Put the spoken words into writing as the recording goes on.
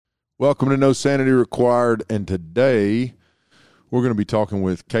Welcome to No Sanity Required, and today we're going to be talking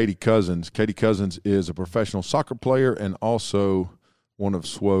with Katie Cousins. Katie Cousins is a professional soccer player and also one of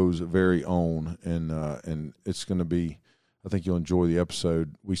SWO's very own, and it's going to be, I think you'll enjoy the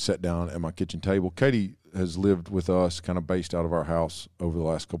episode. We sat down at my kitchen table. Katie has lived with us, kind of based out of our house over the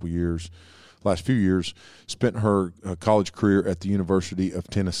last few years, spent her college career at the University of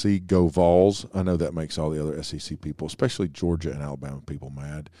Tennessee. Go Vols. I know that makes all the other SEC people, especially Georgia and Alabama people,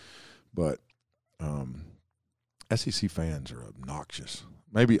 mad. But SEC fans are obnoxious.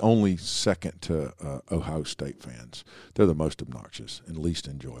 Maybe only second to Ohio State fans. They're the most obnoxious and least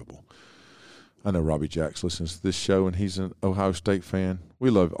enjoyable. I know Robbie Jacks listens to this show, and he's an Ohio State fan.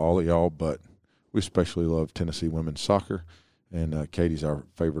 We love all of y'all, but we especially love Tennessee women's soccer. And Katie's our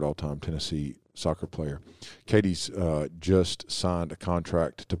favorite all-time Tennessee soccer player. Katie's just signed a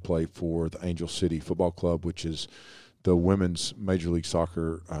contract to play for the Angel City Football Club, which is the women's Major League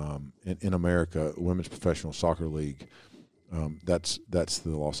Soccer in America, women's professional soccer league. That's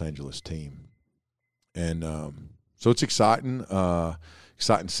the Los Angeles team. And so it's exciting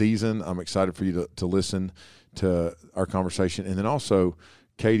season. I'm excited for you to listen to our conversation. And then also,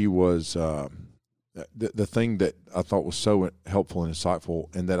 Katie was the thing that I thought was so helpful and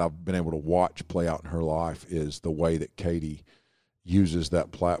insightful and that I've been able to watch play out in her life is the way that Katie uses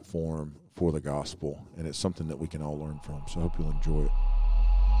that platform for the gospel, and it's something that we can all learn from. So I hope you'll enjoy it.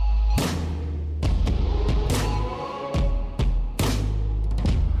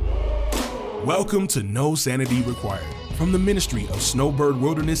 Welcome to No Sanity Required from the ministry of Snowbird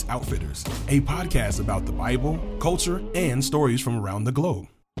Wilderness Outfitters, a podcast about the Bible, culture, and stories from around the globe.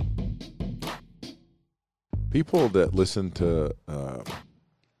 People that listen to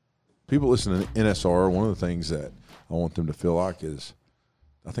NSR, one of the things that I want them to feel like is,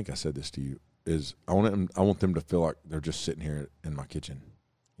 I think I said this to you, is I want them to feel like they're just sitting here in my kitchen,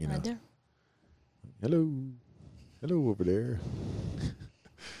 you know. Right there. Hello over there.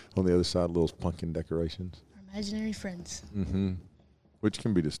 On the other side, little pumpkin decorations. Our imaginary friends. Mm-hmm. Which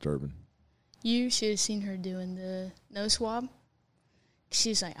can be disturbing. You should have seen her doing the nose swab.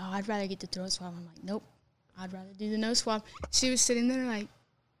 She's like, "Oh, I'd rather get the throat swab." I'm like, "Nope, I'd rather do the nose swab." She was sitting there like,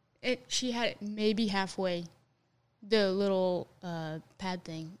 she had it maybe halfway, the little pad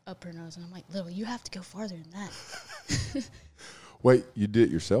thing up her nose. And I'm like, "Little, you have to go farther than that." Wait, you did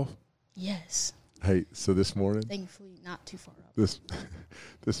it yourself? Yes. Hey, so this morning. Thankfully, not too far up.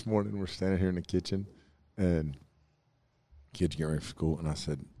 This morning, we're standing here in the kitchen, and kids get ready for school, and I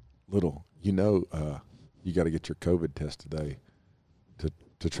said, "Little, you got to get your COVID test today to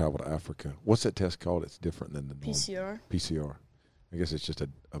travel to Africa." What's that test called? It's different than the normal. PCR. PCR. I guess it's just a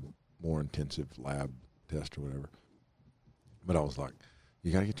more intensive lab test or whatever. But I was like,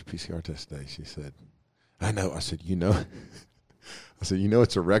 "You got to get your PCR test today." She said, "I know." I said,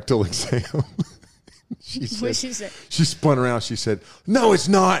 it's a rectal exam." She said, she spun around. She said, "No, it's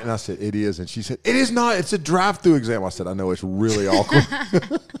not." And I said, "It is." And she said, "It is not. It's a drive-through exam." I said, "I know, it's really awkward."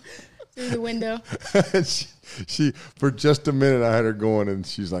 Through the window. she for just a minute I had her going, and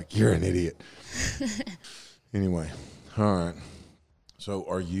she's like, "You're an idiot." Anyway, all right. So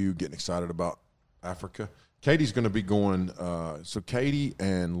are you getting excited about Africa? Katie's going to be going. So Katie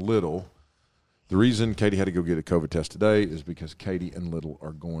and Little. The reason Katie had to go get a COVID test today is because Katie and Little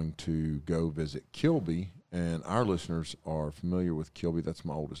are going to go visit Kilby, and our listeners are familiar with Kilby. That's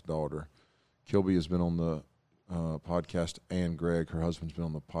my oldest daughter. Kilby has been on the podcast, and Greg, her husband's been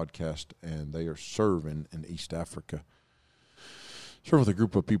on the podcast, and they are serving in East Africa. Serving with a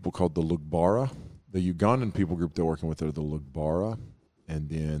group of people called the Lugbara. The Ugandan people group they're working with are the Lugbara, and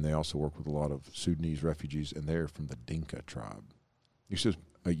then they also work with a lot of Sudanese refugees, and they're from the Dinka tribe. You see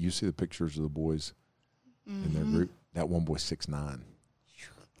the pictures of the boys in their group? That one boy's 6'9".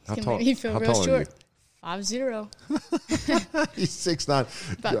 How tall are you? 5'0". He's 6'9".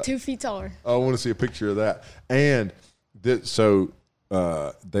 About 2 feet taller. I want to see a picture of that. And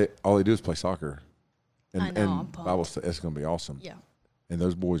all they do is play soccer. And, I know, I'm pumped. Bible study, it's going to be awesome. Yeah. And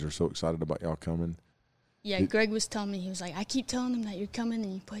those boys are so excited about y'all coming. Yeah, Greg was telling me, he was like, "I keep telling them that you're coming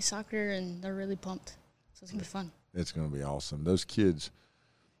and you play soccer, and they're really pumped. So it's going to be fun." It's going to be awesome. Those kids,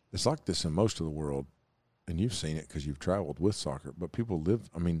 it's like this in most of the world, and you've seen it because you've traveled with soccer, but people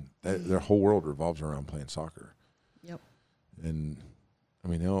their whole world revolves around playing soccer. Yep. And, I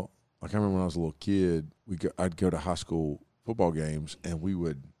remember when I was a little kid, I'd go to high school football games, and we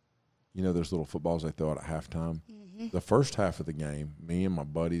would, those little footballs they throw out at halftime. Mm-hmm. The first half of the game, me and my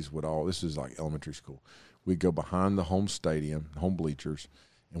buddies this is like elementary school, we'd go behind the home stadium, home bleachers,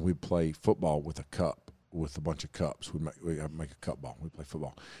 and we'd play football with a cup. with a bunch of cups. We'd make a cup ball. We'd play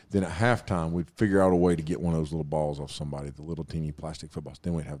football. Then at halftime, we'd figure out a way to get one of those little balls off somebody, the little teeny plastic footballs.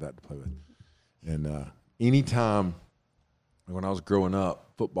 Then we'd have that to play with. And anytime when I was growing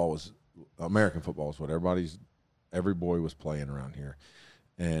up, American football was what every boy was playing around here.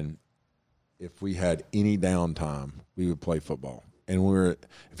 And if we had any downtime, we would play football. And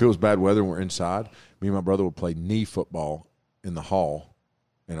if it was bad weather and we're inside, me and my brother would play knee football in the hall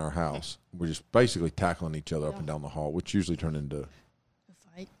in our house. We're just basically tackling each other up and down the hall, which usually turned into A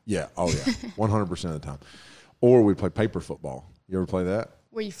fight. Yeah, 100% of the time. Or we'd play paper football. You ever play that?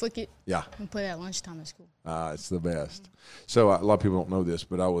 Where you flick it? Yeah. And play that at lunchtime at school. It's the best. So a lot of people don't know this,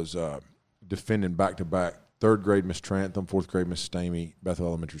 but I was defending back-to-back 3rd grade Miss Trantham, 4th grade Miss Stamey, Bethel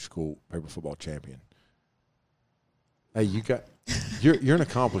Elementary School paper football champion. Hey, you're an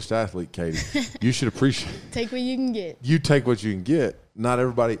accomplished athlete, Katie. You should appreciate. Take what you can get. You take what you can get. Not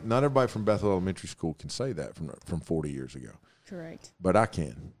everybody from Bethel Elementary School can say that from 40 years ago. Correct. But I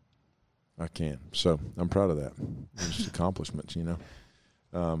can. So I'm proud of that. It's just accomplishments, you know.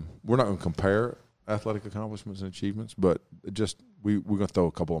 We're not going to compare athletic accomplishments and achievements, but just we're going to throw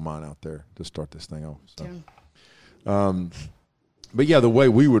a couple of mine out there to start this thing off. So, but yeah, the way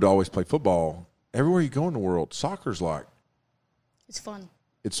we would always play football, everywhere you go in the world, soccer's like. It's fun.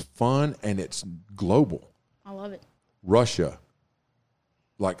 It's fun and it's global. I love it. Russia,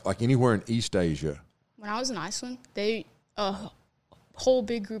 like anywhere in East Asia. When I was in Iceland, a whole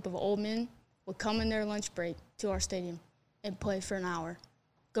big group of old men would come in their lunch break to our stadium and play for an hour.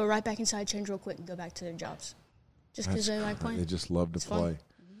 Go right back inside, change real quick, and go back to their jobs. Just because they like playing. They just love to play.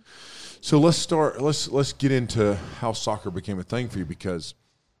 Mm-hmm. So let's start. Let's get into how soccer became a thing for you because,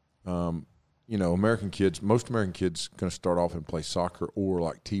 most American kids going to start off and play soccer or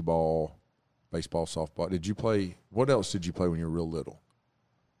like t-ball, baseball, softball. Did you play? What else did you play when you were real little?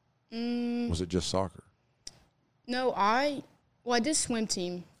 Was it just soccer? No, I did swim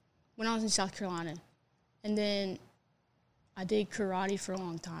team when I was in South Carolina, and then I did karate for a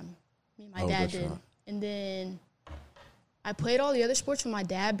long time. Me and my dad did. Right. And then I played all the other sports with my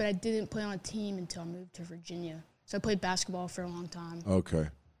dad, but I didn't play on a team until I moved to Virginia. So I played basketball for a long time. Okay.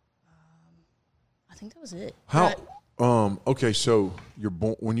 I think that was it. How? Okay, so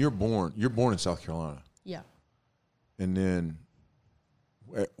when you're born in South Carolina. Yeah. And then,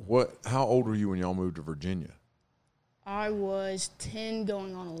 how old were you when y'all moved to Virginia? I was 10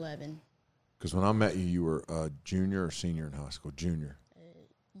 going on 11. Because when I met you, you were a junior or senior in high school? Junior.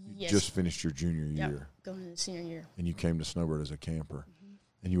 Yes. Just finished your junior year. Yep, going into senior year. And you came to Snowbird as a camper. Mm-hmm.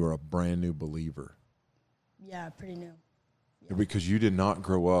 And you were a brand new believer. Yeah, pretty new. Yeah. Because you did not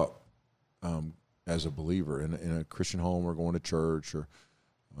grow up as a believer in a Christian home or going to church or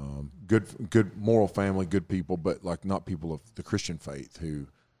good moral family, good people, but like not people of the Christian faith who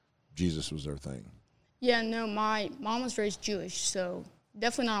Jesus was their thing. Yeah, no, my mom was raised Jewish, so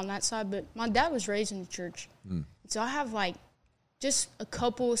definitely not on that side, but my dad was raised in the church. So I have like just a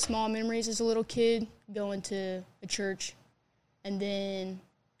couple of small memories as a little kid going to a church, and then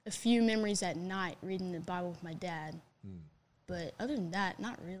a few memories at night reading the Bible with my dad. But other than that,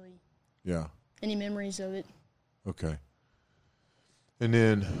 not really. Yeah. Any memories of it. Okay. And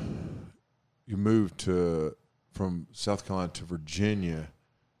then you moved from South Carolina to Virginia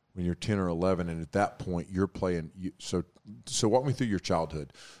when you're 10 or 11, and at that point you're playing. So walk me through your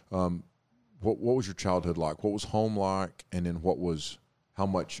childhood. What was your childhood like? What was home like? And then how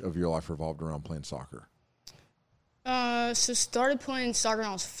much of your life revolved around playing soccer? So started playing soccer when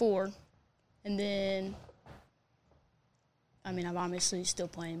I was 4, and then, I'm obviously still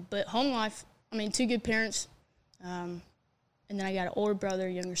playing. But home life, 2 good parents, and then I got an older brother,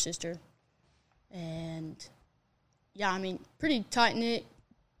 younger sister, and yeah, pretty tight-knit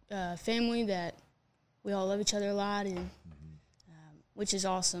family that we all love each other a lot, and which is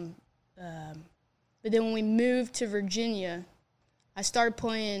awesome. But then when we moved to Virginia, I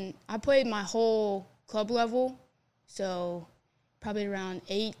played my whole club level, so probably around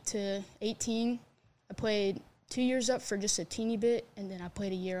 8 to 18. I played 2 years up for just a teeny bit, and then I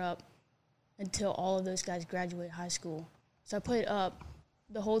played a year up until all of those guys graduated high school. So I played up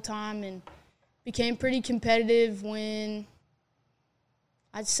the whole time and became pretty competitive when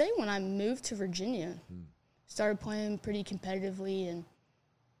I moved to Virginia. Started playing pretty competitively, and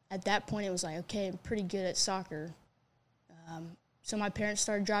at that point it was like, okay, I'm pretty good at soccer. So my parents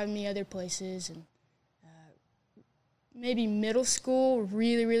started driving me other places, and maybe middle school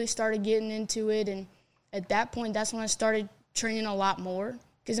really, really started getting into it, and at that point that's when I started training a lot more.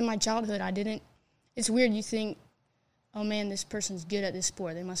 Because in my childhood, it's weird, you think, oh man, this person's good at this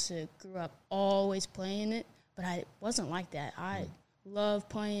sport. They must have grew up always playing it. But I wasn't like that. I love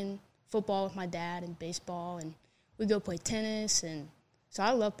playing football with my dad and baseball, and we go play tennis, and so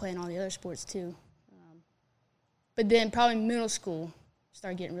I love playing all the other sports too. But then probably middle school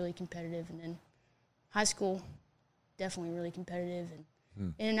started getting really competitive, and then high school definitely really competitive,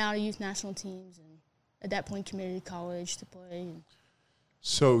 and in and out of youth national teams, and at that point committed to college to play. And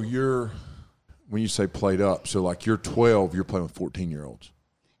so when you say played up, so like you're 12, you're playing with 14-year-olds.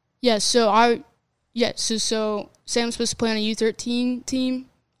 Yeah, so say I'm supposed to play on a U13 team,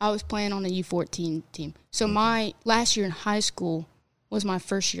 I was playing on a U14 team. So my last year in high school was my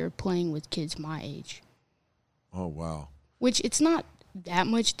first year playing with kids my age. Oh, wow. Which it's not that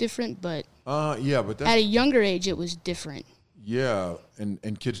much different, but yeah, but that's, at a younger age it was different. Yeah,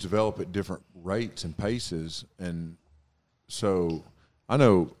 and kids develop at different rates and paces, and so I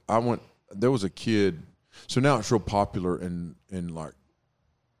know there was a kid, so now it's real popular in like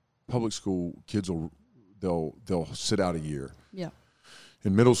public school. Kids they'll sit out a year. Yeah.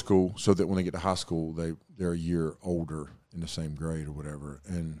 In middle school, so that when they get to high school, they're a year older in the same grade or whatever,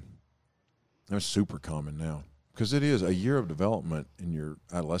 and that's super common now because it is a year of development in your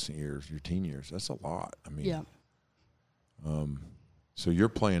adolescent years, your teen years. That's a lot. I mean, Yeah. So you're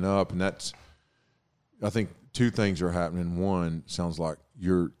playing up, and that's, I think two things are happening. One, sounds like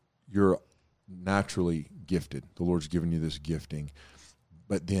you're naturally gifted. The Lord's given you this gifting,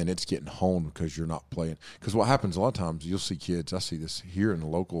 but then it's getting honed because you're not playing. Because what happens a lot of times, you'll see kids, I see this here in the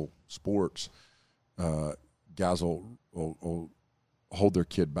local sports, guys will hold their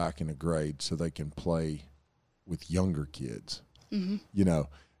kid back in a grade so they can play with younger kids, you know.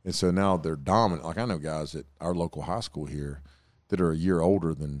 And so now they're dominant. Like I know guys at our local high school here that are a year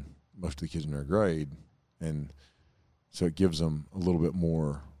older than most of the kids in their grade, and so it gives them a little bit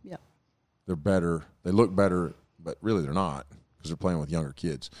more. Yeah. They're better. They look better, but really they're not because they're playing with younger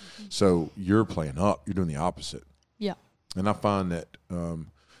kids. So you're playing up. You're doing the opposite. Yeah. And I find that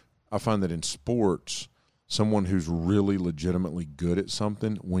in sports, someone who's really legitimately good at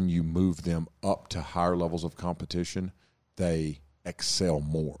something, when you move them up to higher levels of competition, they excel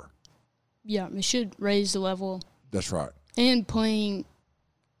more. Yeah, it should raise the level. That's right. And playing,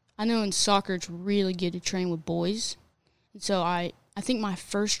 I know in soccer it's really good to train with boys. And so I think my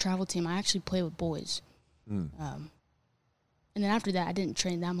first travel team, I actually played with boys. And then after that, I didn't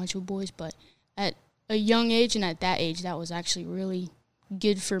train that much with boys. But at a young age and at that age, that was actually really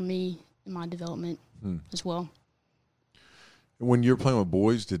good for me in my development as well. When you're playing with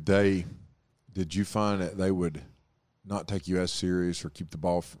boys, did you find that they would not take you as serious or keep the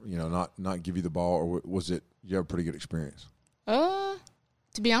ball, not give you the ball, or was it you have a pretty good experience?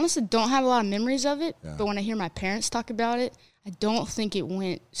 To be honest, I don't have a lot of memories of it, Yeah. but when I hear my parents talk about it, I don't think it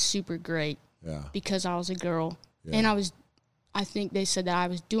went super great. Yeah. Because I was a girl. Yeah. And I think they said that I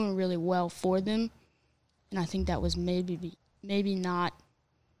was doing really well for them, and I think that was maybe not,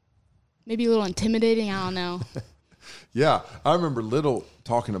 maybe a little intimidating, I don't know. Yeah, I remember Little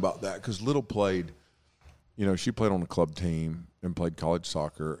talking about that because Little played, she played on the club team and played college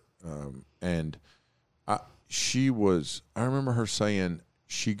soccer, and I remember her saying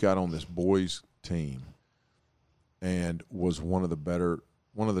she got on this boys team and was one of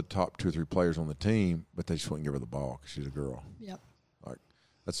the top 2 or 3 players on the team, but they just wouldn't give her the ball because she's a girl. Yep. Like,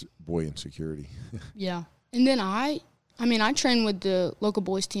 that's boy insecurity. Yeah. And then I trained with the local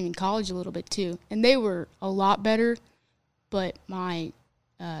boys team in college a little bit too, and they were a lot better, but my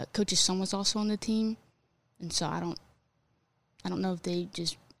coach's son was also on the team, and so I don't know if they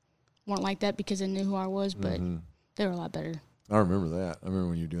just weren't like that because they knew who I was, but they were a lot better. I remember that. I remember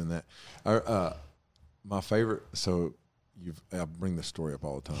when you were doing that. My favorite, I bring this story up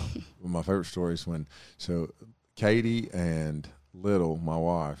all the time. My favorite story is Katie and Little, my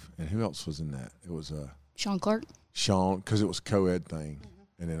wife, and who else was in that? It was Sean Clark. Sean, because it was a co-ed thing,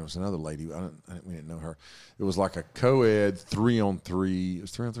 and then it was another lady. We didn't know her. It was like a co-ed 3-on-3. It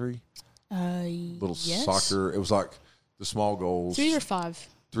was 3-on-3. Little yes. soccer. It was like the small goals. 3 or 5.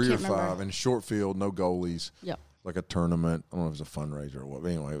 3 or Can't 5, remember. and short field, no goalies. Yep. Like a tournament. I don't know if it was a fundraiser or what. But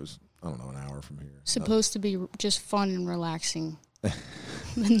anyway, it was, an hour from here. Supposed to be just fun and relaxing, but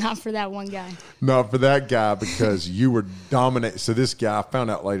not for that one guy. No, for that guy, because you were dominating. So this guy, I found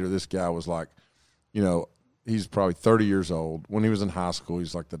out later, this guy was like, he's probably 30 years old. When he was in high school,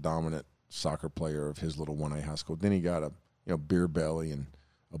 he's like the dominant soccer player of his little 1A high school. Then he got a beer belly and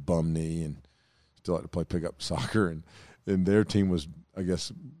a bum knee and still had to play pickup soccer. And their team was, I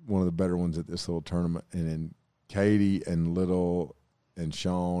guess, one of the better ones at this little tournament. And then Katie and Little and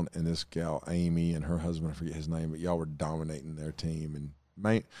Sean and this gal, Amy, and her husband, I forget his name, but y'all were dominating their team.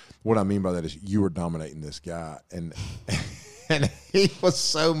 And what I mean by that is you were dominating this guy. And he was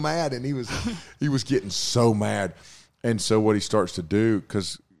so mad, and he was getting so mad. And so what he starts to do,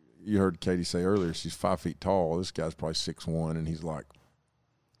 because, you heard Katie say earlier, she's 5 feet tall. This guy's probably 6'1", and he's like,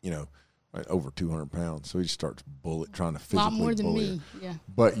 right, over 200 pounds. So he just starts trying to physically a lot more than bully me. her. Yeah.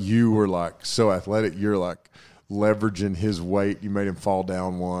 But you were like so athletic. You're like leveraging his weight. You made him fall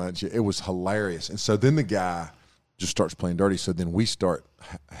down once. It was hilarious. And so then the guy just starts playing dirty. So then we start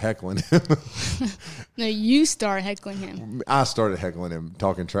heckling him. No, you start heckling him. I started heckling him,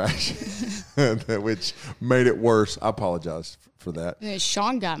 talking trash, which made it worse. I apologize for that. And then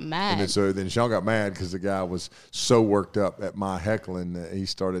Sean got mad. And then Sean got mad because the guy was so worked up at my heckling that he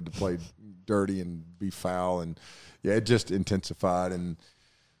started to play dirty and be foul. And, yeah, it just intensified. And,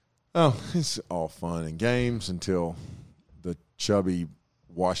 it's all fun and games until the chubby,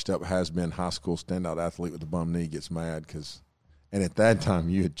 washed-up has-been high school standout athlete with a bum knee gets mad and at that time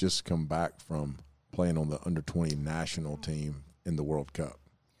you had just come back from playing on the under-20 national team in the World Cup.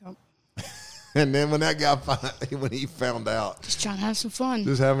 Yep. And then when that guy when he found out, Just trying to have some fun.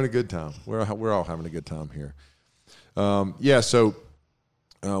 just having a good time. We're all having a good time here. So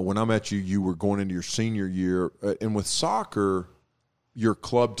when I met you, you were going into your senior year, and with soccer, your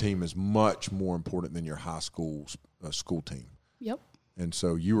club team is much more important than your high school school team. Yep. And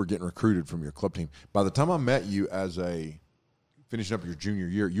so you were getting recruited from your club team. By the time I met you finishing up your junior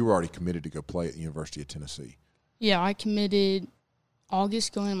year, you were already committed to go play at the University of Tennessee. Yeah, I committed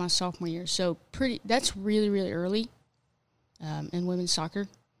August going into my sophomore year. So that's really, really early in women's soccer.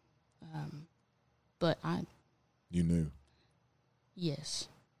 But You knew. Yes.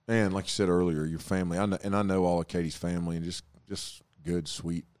 And like you said earlier, your family, I know all of Katie's family, and just good,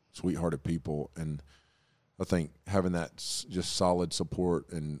 sweethearted people. And I think having that just solid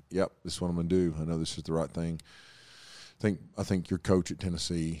support and, yep, this is what I'm going to do. I know this is the right thing. I think your coach at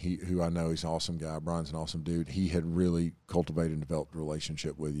Tennessee, who I know he's an awesome guy, Brian's an awesome dude, he had really cultivated and developed a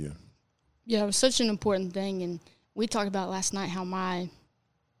relationship with you. Yeah, it was such an important thing. And we talked about last night how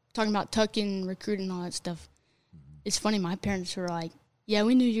talking about tucking, recruiting, and all that stuff. It's funny, my parents were like, yeah,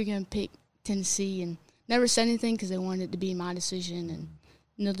 we knew you were going to pick Tennessee, and never said anything because they wanted it to be my decision and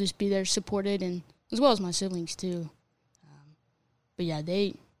they'll just be there supported, and as well as my siblings too. But yeah,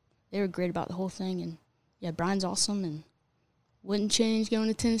 they were great about the whole thing, and yeah, Brian's awesome and wouldn't change going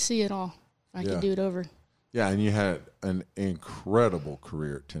to Tennessee at all if I could do it over. Yeah, and you had an incredible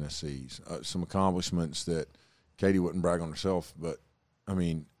career at Tennessee. Some accomplishments that Katie wouldn't brag on herself, but I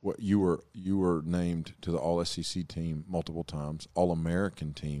mean, what you were named to the All-SEC team multiple times,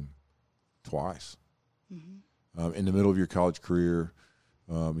 All-American team twice. Mm-hmm. In the middle of your college career,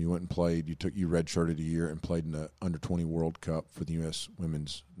 you went and played. You redshirted a year and played in the Under-20 World Cup for the U.S.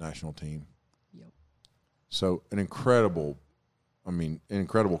 women's national team. Yep. So an incredible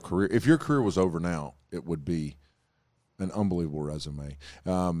career. If your career was over now, it would be an unbelievable resume.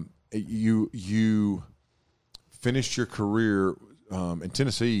 You finished your career in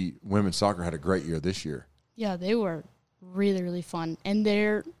Tennessee. Women's soccer had a great year this year. Yeah, they were really, really fun. And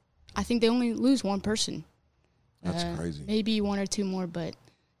I think they only lose one person. That's crazy. Maybe one or two more, but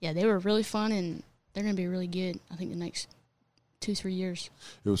yeah, they were really fun, and they're going to be really good, I think, the next 2-3 years.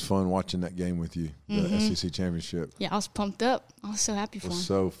 It was fun watching that game with you, the SEC championship. Yeah, I was pumped up. I was so happy for them. It was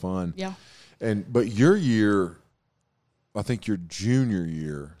so fun. Yeah. But your year, I think your junior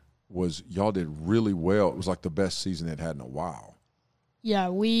year y'all did really well. It was like the best season they'd had in a while. Yeah,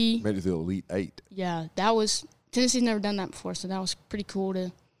 we made it to the Elite Eight. Yeah, Tennessee's never done that before, so that was pretty cool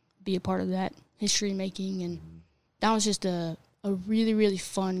to be a part of that history making, and that was just a really, really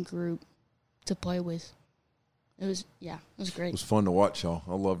fun group to play with. It was great. It was fun to watch, y'all.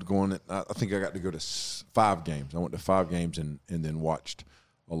 I loved going. I think I got to go to 5 games. I went to 5 games and then watched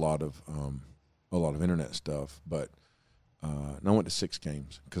a lot of internet stuff. But and I went to 6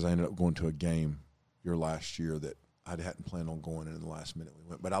 games because I ended up going to a game your last year that I hadn't planned on going, and in the last minute we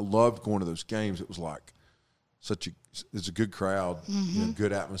went. But I loved going to those games. It was like it's a good crowd,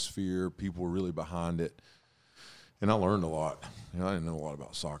 good atmosphere. People were really behind it, and I learned a lot. I didn't know a lot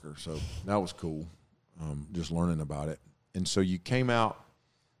about soccer, so that was cool. Just learning about it. And so you came out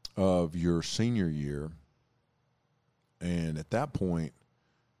of your senior year, and at that point,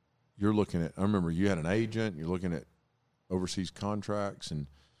 you're looking at – I remember you had an agent. You're looking at overseas contracts and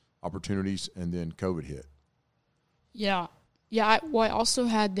opportunities, and then COVID hit. Yeah. Yeah, I also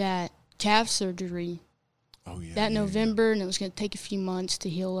had that calf surgery November, and it was going to take a few months to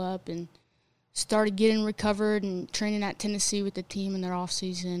heal up, and started getting recovered and training at Tennessee with the team in their off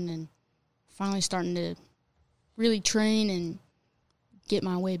season, and finally starting to really train and get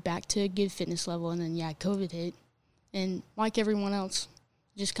my way back to a good fitness level. And then, COVID hit. And like everyone else,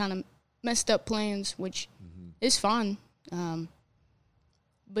 just kind of messed up plans, which is fine. But,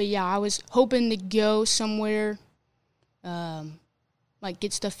 I was hoping to go somewhere like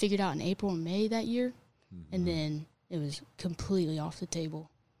get stuff figured out in April and May that year, and then it was completely off the table.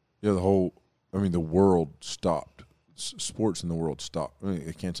 Yeah, the world stopped. Sports in the world stopped. I mean,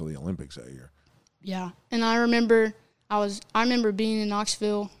 they canceled the Olympics that year. Yeah, and I remember being in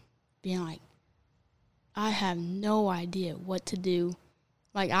Knoxville, being like, I have no idea what to do.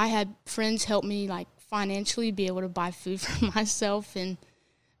 Like, I had friends help me, like, financially be able to buy food for myself, and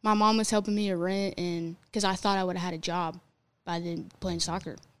my mom was helping me to rent, and because I thought I would have had a job by then playing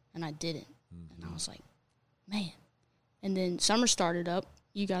soccer, and I didn't. And I was like, man. And then summer started up.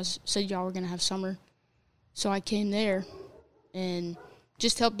 You guys said y'all were going to have summer. So I came there and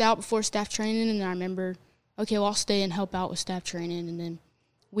just helped out before staff training, and then I remember, okay, well, I'll stay and help out with staff training. And then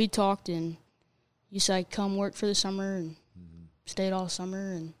we talked, and you said, come work for the summer, and stayed all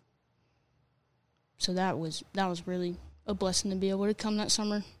summer. And so that was really a blessing to be able to come that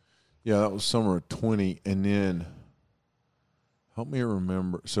summer. Yeah, that was summer of 20. And then help me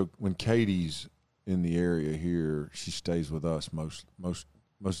remember. So when Katie's in the area here, she stays with us most of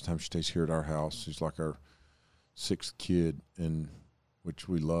the time. She stays here at our house. She's like our sixth kid, and which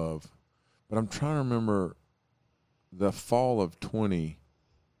we love. But I'm trying to remember the fall of 20.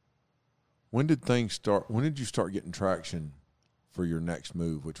 When did things start? When did you start getting traction for your next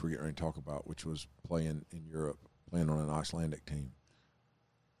move, which we're getting ready to talk about, which was playing in Europe, playing on an Icelandic team?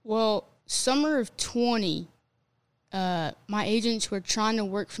 Well, summer of 20, my agents were trying to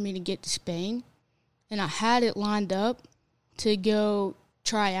work for me to get to Spain, and I had it lined up to go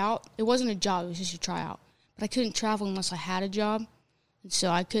try out. It wasn't a job, it was just a tryout. But I couldn't travel unless I had a job, and so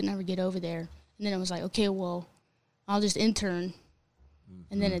I couldn't ever get over there. And then it was like, okay, well, I'll just intern.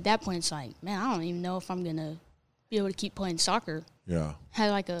 And then at that point, it's like, man, I don't even know if I'm going to be able to keep playing soccer. Yeah.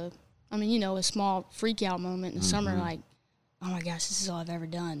 Had like a small freak out moment in the summer, like, oh my gosh, this is all I've ever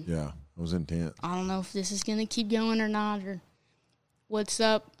done. Yeah, it was intense. I don't know if this is going to keep going or not, or what's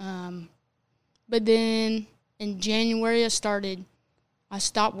up. But then in January, I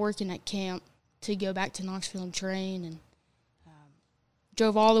stopped working at camp to go back to Knoxville and train, and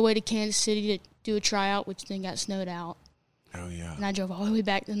drove all the way to Kansas City to do a tryout, which then got snowed out. Oh, yeah. And I drove all the way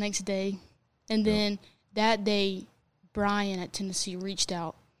back the next day. And then that day, Brian at Tennessee reached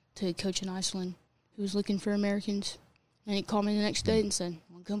out to a coach in Iceland who was looking for Americans. And he called me the next day and said,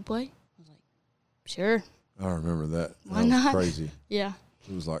 want to come play? I was like, sure. I remember that. Why not? Was crazy. Yeah.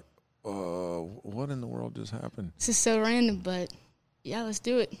 It was like, what in the world just happened? This is so random, but yeah, let's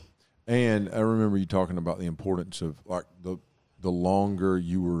do it. And I remember you talking about the importance of, like, the longer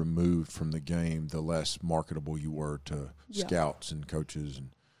you were removed from the game, the less marketable you were to scouts and coaches,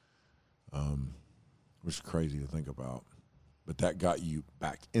 and it was crazy to think about. But that got you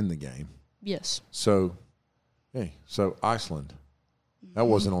back in the game. Yes. So, Iceland, that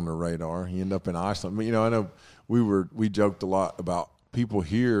wasn't on the radar. You end up in Iceland. But, I know we joked a lot about people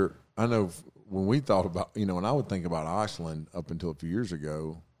here. I know when we thought about, when I would think about Iceland up until a few years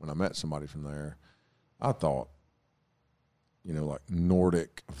ago when I met somebody from there, I thought, like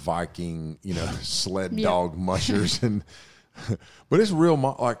Nordic Viking, sled dog mushers, but it's real,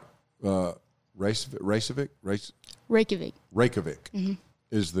 like Reykjavik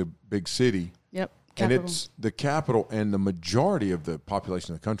is the big city. Yep. Capital. And it's the capital, and the majority of the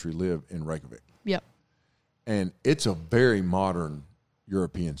population of the country live in Reykjavik. Yep. And it's a very modern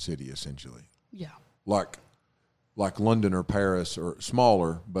European city, essentially. Yeah. Like London or Paris, or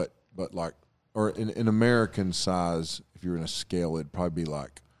smaller, but like, or in American size. If you're in a scale, it'd probably be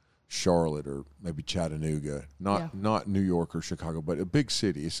like Charlotte or maybe Chattanooga, not New York or Chicago, but a big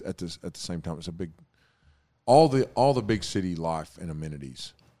city. It's at the same time, it's a big, all the big city life and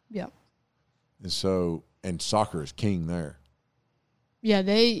amenities. Yeah. And soccer is king there. Yeah,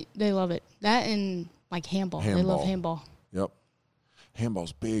 they love it. That and like handball. They love handball. Yep.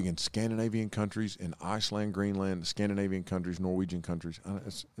 Handball's big in Scandinavian countries, in Iceland, Greenland, Scandinavian countries, Norwegian countries.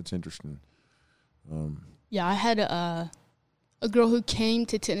 It's interesting. Yeah, I had a girl who came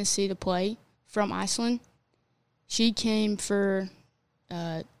to Tennessee to play from Iceland. She came for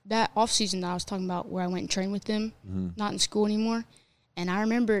that off season that I was talking about, where I went and trained with them, not in school anymore. And I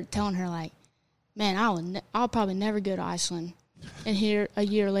remember telling her, like, man, I'll probably never go to Iceland. And here, a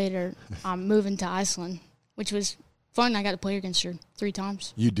year later, I'm moving to Iceland, which was fun. I got to play against her 3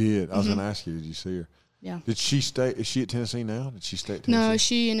 times. You did. I was going to ask you, did you see her? Yeah. Did she stay? Is she at Tennessee now? Did she stay at Tennessee? No,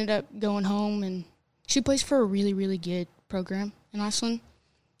 she ended up going home, and she plays for a really, really good program in Iceland.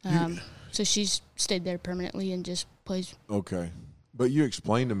 So she's stayed there permanently and just plays. Okay. But you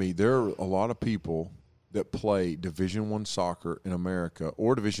explained to me there are a lot of people that play Division I soccer in America,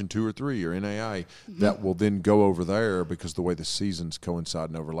 or Division II or III or NAIA, that will then go over there because the way the seasons coincide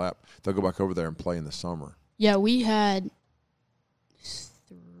and overlap. They'll go back over there and play in the summer. Yeah, we had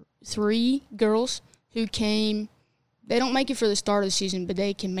three girls who came. They don't make it for the start of the season, but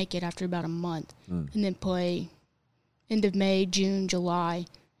they can make it after about a month and then play end of May, June, July,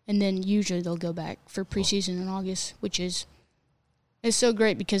 and then usually they'll go back for preseason in August, which is it's so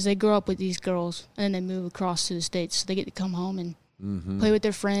great because they grow up with these girls and then they move across to the States, so they get to come home and play with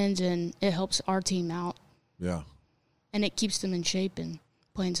their friends, and it helps our team out. Yeah. And it keeps them in shape and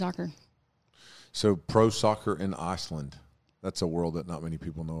playing soccer. So pro soccer in Iceland, that's a world that not many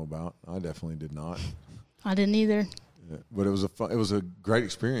people know about. I definitely did not. I didn't either. Yeah, but it was a great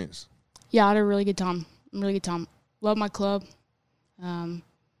experience. Yeah, I had a really good time. Love my club.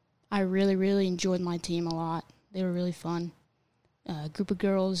 I really, really enjoyed my team a lot. They were really fun. Group of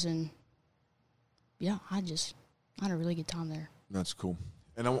girls, and yeah, I had a really good time there. That's cool.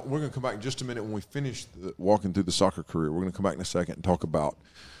 And we're going to come back in just a minute when we finish walking through the soccer career. We're going to come back in a second and talk about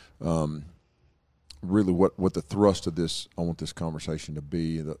really what the thrust of this, I want this conversation to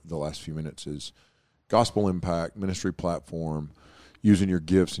be, the last few minutes, is gospel impact, ministry platform, using your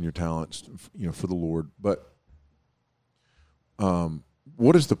gifts and your talents, for the Lord. But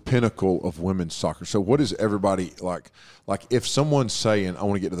what is the pinnacle of women's soccer? So what is everybody like if someone's saying, I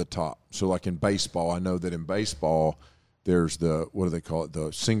want to get to the top. So like in baseball, I know that in baseball there's what do they call it?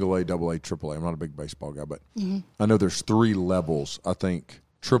 The single A, double A, triple A. I'm not a big baseball guy, but I know there's 3 levels. I think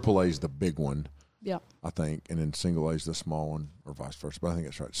triple A is the big one. Yeah. I think, and then single A is the small one, or vice versa. But I think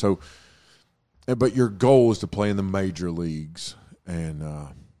that's right. So, but your goal is to play in the major leagues, and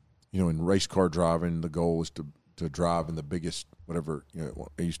in race car driving, the goal is to drive in the biggest whatever.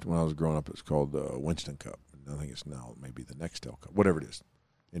 When I was growing up, it's called Winston Cup. And I think it's now maybe the Nextel Cup, whatever it is.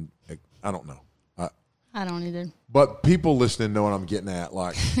 And I don't know. I don't either. But people listening know what I'm getting at.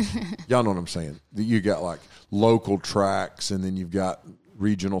 Like, y'all know what I'm saying. You got like local tracks, and then you've got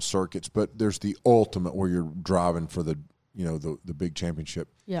regional circuits. But there's the ultimate where you're driving for the big championship.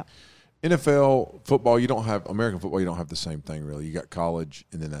 Yeah. NFL football, American football, you don't have the same thing really. You got college,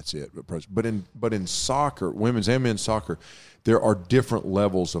 and then that's it. But in soccer, women's and men's soccer, there are different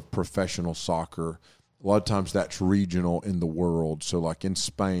levels of professional soccer. A lot of times that's regional in the world. So like in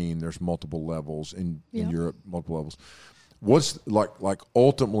Spain, there's multiple levels. In Europe, multiple levels. What's like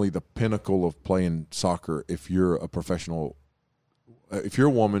ultimately the pinnacle of playing soccer if you're a professional, if you're a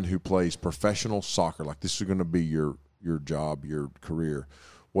woman who plays professional soccer, like this is going to be your job, your career,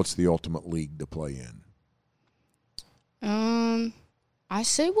 what's the ultimate league to play in? I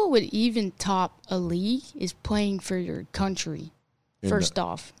say what would even top a league is playing for your country, first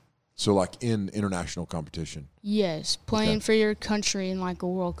off. So, like in international competition? Yes, playing for your country in like a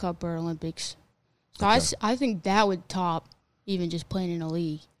World Cup or Olympics. So I think that would top even just playing in a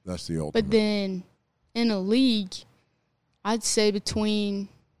league. That's the ultimate. But then in a league, I'd say between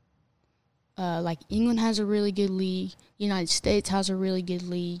like England has a really good league, United States has a really good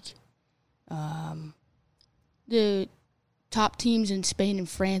league. The top teams in Spain and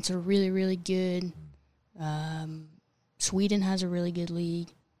France are really, really good. Sweden has a really good league.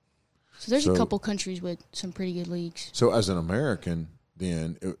 So there's a couple countries with some pretty good leagues. So as an American,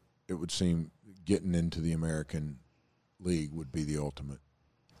 then it would seem getting into the American league would be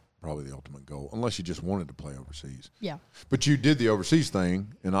probably the ultimate goal, unless you just wanted to play overseas. Yeah. But you did the overseas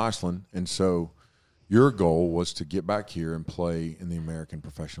thing in Iceland, and so your goal was to get back here and play in the American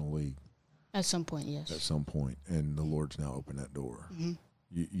Professional League. At some point, yes. At some point, and the Lord's now opened that door.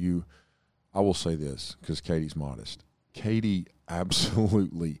 Mm-hmm. I will say this because Katie's modest. Katie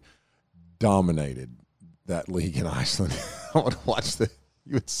absolutely dominated that league in Iceland. I would watch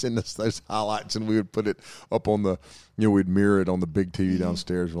you would send us those highlights, and we would put it up on we'd mirror it on the big TV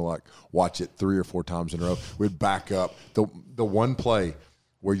downstairs. We'll watch it 3 or 4 times in a row. We'd back up the one play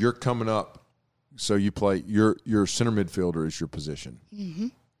where you're coming up. So you play your center midfielder is your position. Mm-hmm.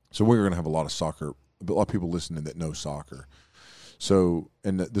 So we're going to have a lot of people listening that know soccer. So,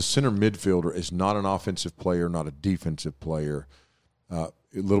 and the center midfielder is not an offensive player, not a defensive player. A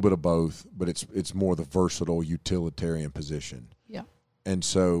little bit of both, but it's more the versatile utilitarian position. Yeah. And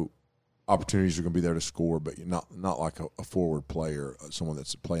so opportunities are going to be there to score, but not like a forward player, someone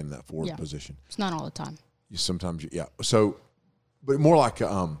that's playing in that forward position. It's not all the time. Sometimes, yeah. So, but more like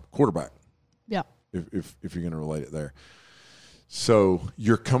a quarterback. Yeah. If you're going to relate it there. So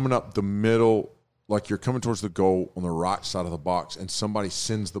you're coming up the middle, like you're coming towards the goal on the right side of the box, and somebody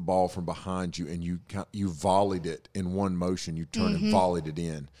sends the ball from behind you, and you volleyed it in one motion. You turned and volleyed it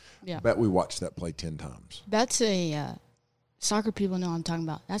in. Yeah. I bet we watched that play 10 times. That's soccer people know what I'm talking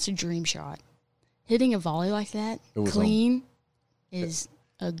about. That's a dream shot. Hitting a volley like that, clean, is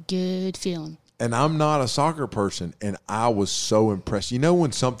a good feeling. And I'm not a soccer person, and I was so impressed. You know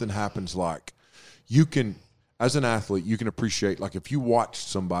when something happens like you can – as an athlete, you can appreciate, like if you watch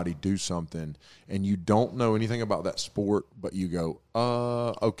somebody do something and you don't know anything about that sport, but you go,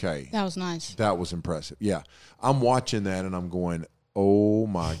 okay. That was nice. That was impressive. Yeah. I'm watching that and I'm going, oh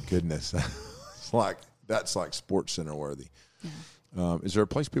my goodness. It's like, that's like Sports Center worthy. Yeah. Is there a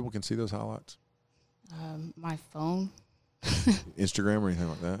place people can see those highlights? My phone. Instagram or anything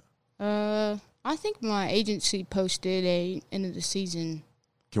like that? I think my agency posted a end of the season.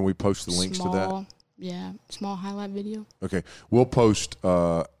 Can we post the links to that? Yeah, small highlight video. Okay. We'll post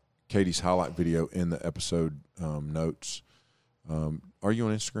Katie's highlight video in the episode notes. Are you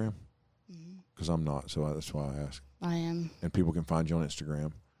on Instagram? Because I'm not, so that's why I asked. I am. And people can find you on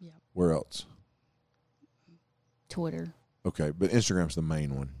Instagram? Yeah. Where else? Twitter. Okay, but Instagram's the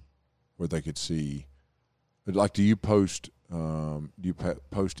main one where they could see. Like, do you post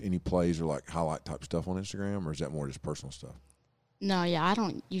post any plays or like highlight type stuff on Instagram, or is that more just personal stuff? No, yeah, I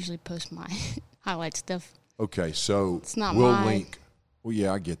don't usually post my highlight stuff. Okay, so it's not we'll link. Well,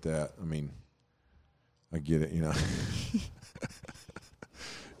 yeah, I get that. I mean, I get it. You know.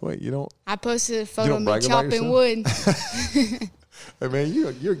 Wait, you don't? I posted a photo of me chopping wood. Hey man,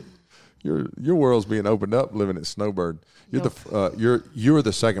 your world's being opened up living at Snowbird. You're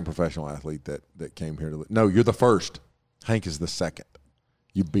the second professional athlete that came here to. No, you're the first. Hank is the second.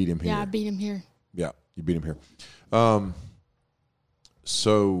 You beat him here. Yeah, I beat him here. Yeah, you beat him here.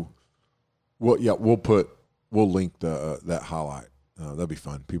 So, we'll link that highlight. That'll be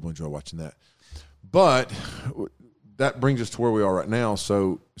fun. People enjoy watching that. But that brings us to where we are right now.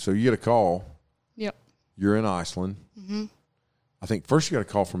 So you get a call. Yep. You're in Iceland. Mm-hmm. I think first you got a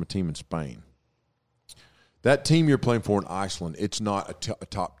call from a team in Spain. That team you're playing for in Iceland, it's not a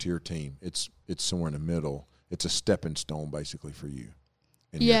top-tier team. It's somewhere in the middle. It's a stepping stone, basically, for you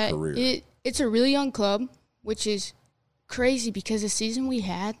in your career. It's a really young club, which is crazy because the season we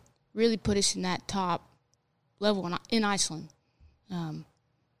had really put us in that top level in Iceland. But,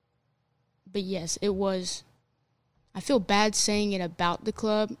 yes, it was – I feel bad saying it about the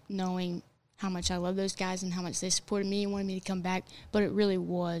club, knowing how much I love those guys and how much they supported me and wanted me to come back, but it really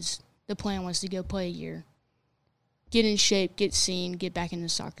was – the plan was to go play a year, get in shape, get seen, get back into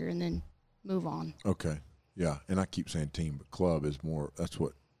soccer, and then move on. Okay. Yeah, and I keep saying team, but club is more.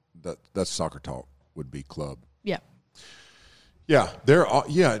 That's soccer talk would be club. Yeah. Yeah,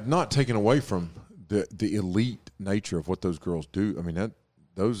 not taken away from the elite nature of what those girls do. I mean,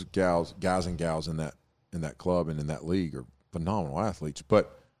 those guys and gals in that club and in that league are phenomenal athletes.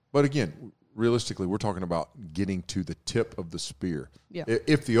 But again, realistically, we're talking about getting to the tip of the spear. Yeah.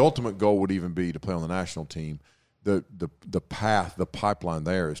 If the ultimate goal would even be to play on the national team, the path, the pipeline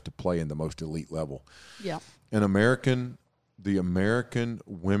there is to play in the most elite level. Yeah. The American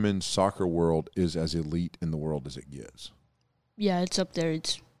women's soccer world is as elite in the world as it gets. Yeah, it's up there.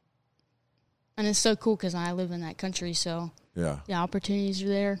 And it's so cool because I live in that country, so yeah, opportunities are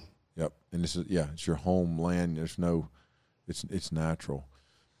there. Yep, and it's your homeland. It's natural.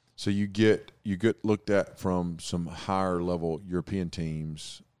 So you get looked at from some higher level European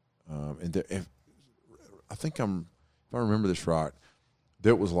teams, and if I remember this right,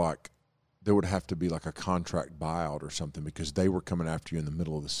 there would have to be like a contract buyout or something because they were coming after you in the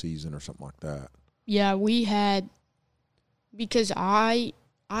middle of the season or something like that. Yeah, we had, because I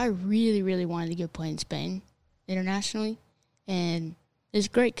really, really wanted to go play in Spain internationally, and it's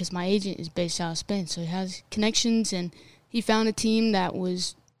great because my agent is based out of Spain, so he has connections, and he found a team that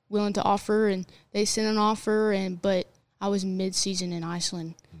was willing to offer, and they sent an offer, but I was mid-season in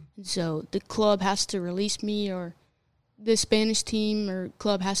Iceland, and so the club has to release me, or the Spanish team or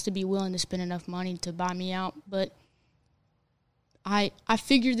club has to be willing to spend enough money to buy me out. But I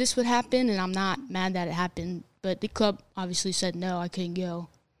figured this would happen, and I'm not mad that it happened. But the club obviously said no, I couldn't go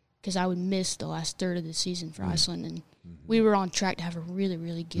because I would miss the last third of the season for Iceland. And we were on track to have a really,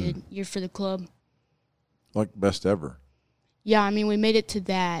 really good year for the club. Like best ever. Yeah, I mean, we made it to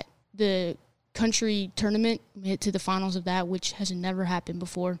the country tournament. We made it to the finals of that, which has never happened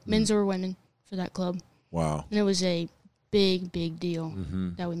before, men's or women, for that club. Wow. And it was a big deal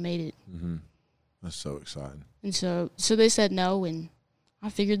that we made it. Mm-hmm. That's so exciting. And so they said no, and I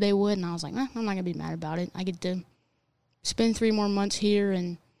figured they would, and I was like, I'm not going to be mad about it. I get to spend 3 more months here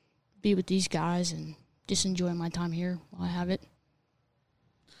and be with these guys and just enjoy my time here while I have it.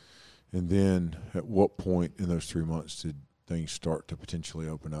 And then at what point in those 3 months did things start to potentially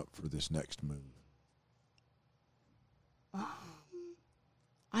open up for this next move?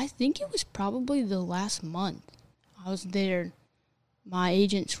 I think it was probably the last month. I was there. My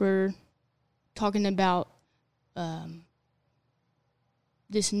agents were talking about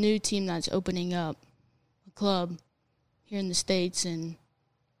this new team that's opening up, a club here in the States, and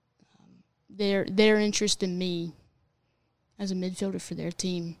their interest in me as a midfielder for their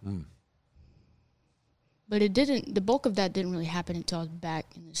team. Mm. But the bulk of that didn't really happen until I was back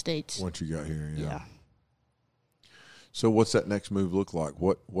in the States. Once you got here, Yeah. So what's that next move look like?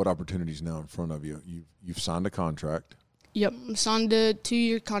 What opportunities now in front of you? You've signed a contract. Yep. I signed a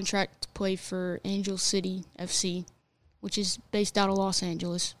 2-year contract to play for Angel City FC, which is based out of Los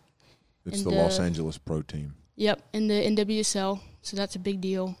Angeles. It's the Los Angeles pro team. Yep, in the NWSL, so that's a big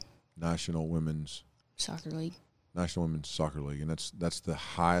deal. National Women's Soccer League. League, and that's the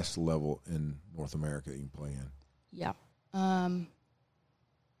highest level in North America that you can play in. Yeah.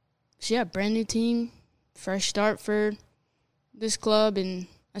 So, yeah, brand new team, fresh start for this club, and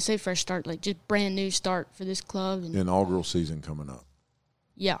I say fresh start, like just brand new start for this club. And Inaugural season coming up.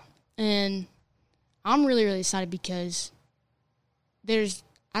 Yeah, and I'm really, really excited because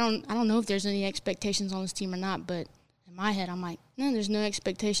I don't know if there's any expectations on this team or not, but in my head, I'm like, no, there's no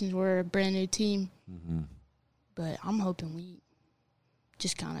expectations. We're a brand new team. Mm-hmm. But I'm hoping we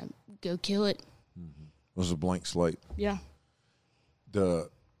just kind of go kill it. Mm-hmm. It was a blank slate. Yeah. What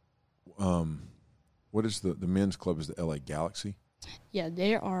is the men's club is the LA Galaxy? Yeah,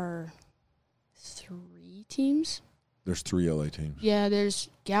 there are 3 teams. There's 3 LA teams. Yeah, there's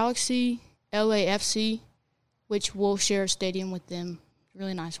Galaxy, LAFC, which will share a stadium with them.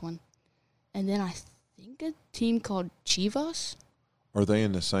 Really nice one. And then I think a team called Chivas. Are they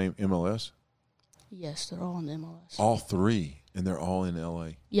in the same MLS? Yes, they're all in the MLS. All 3, and they're all in LA.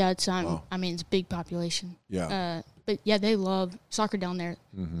 Yeah, it's Wow. I mean, it's a big population. Yeah. But yeah, they love soccer down there.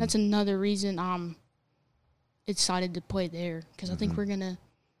 Mm-hmm. That's another reason I'm excited to play there because I think we're gonna,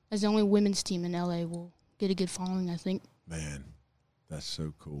 as the only women's team in LA, we'll get a good following. I think. Man, that's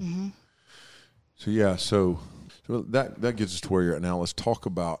so cool. Mm-hmm. So yeah, so that gets us to where you're at now. Let's talk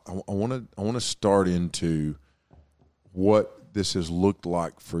about. I want to start into what this has looked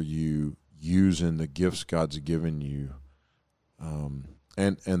like for you using the gifts God's given you,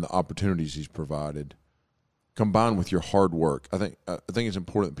 and the opportunities He's provided, combined with your hard work. I think it's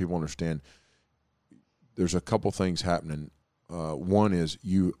important that people understand. There's a couple things happening. One is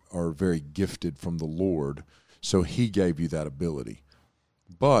you are very gifted from the Lord, so He gave you that ability.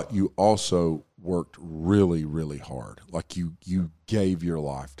 But you also worked really, really hard. Like you gave your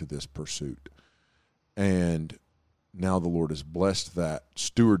life to this pursuit. And now the Lord has blessed that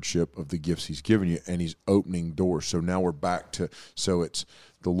stewardship of the gifts He's given you, and He's opening doors. So now we're back to, so it's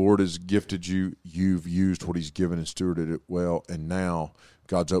the Lord has gifted you, you've used what He's given and stewarded it well, and now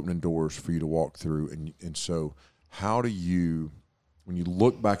God's opening doors for you to walk through. And so how do you, when you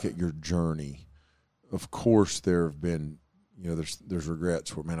look back at your journey, of course there have been, there's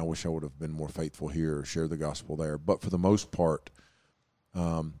regrets where, man, I wish I would have been more faithful here or shared the gospel there. But for the most part,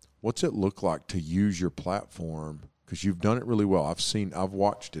 what's it look like to use your platform? Because you've done it really well. I've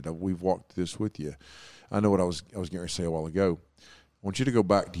watched it. We've walked this with you. I know what I was getting ready to say a while ago. I want you to go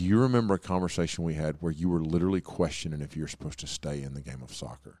back. Do you remember a conversation we had where you were literally questioning if you're supposed to stay in the game of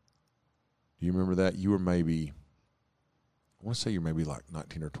soccer? Do you remember that? You were maybe, I want to say you're maybe like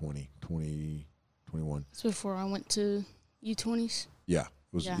 19 or 20, 21. It's before I went to U20s. Yeah.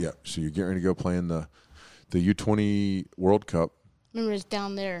 Yeah. So you're getting ready to go play in the U20 World Cup. Remember, it's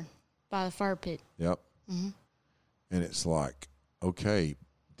down there by the fire pit. Yep. Mm-hmm. And it's like, okay,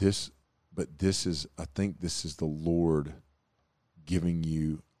 I think this is the Lord giving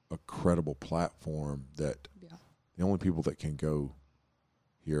you a credible platform that the only people that can go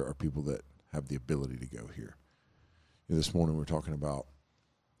here are people that have the ability to go here. This morning we were talking about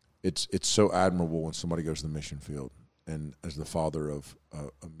it's so admirable when somebody goes to the mission field. And as the father of a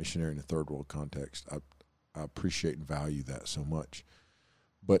missionary in a third world context, I appreciate and value that so much.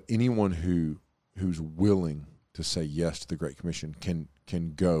 But anyone who's willing to say yes to the Great Commission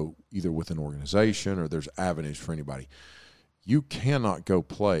can go either with an organization or there's avenues for anybody. You cannot go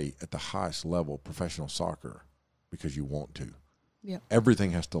play at the highest level professional soccer because you want to. Yeah.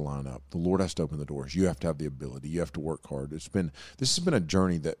 Everything has to line up. The Lord has to open the doors. You have to have the ability. You have to work hard. This has been a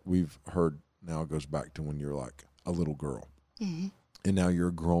journey that we've heard now goes back to when you're like a little girl. Mm-hmm. And now you're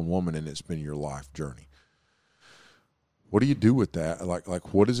a grown woman and it's been your life journey. What do you do with that?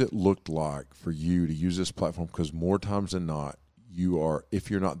 Like what does it look like for you to use this platform? Because more times than not, if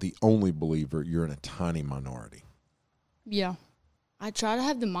you're not the only believer, you're in a tiny minority. Yeah. I try to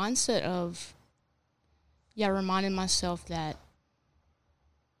have the mindset of, reminding myself that,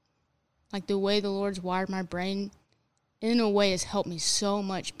 like, the way the Lord's wired my brain, in a way, has helped me so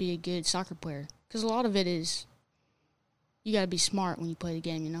much be a good soccer player. Because a lot of it is, you got to be smart when you play the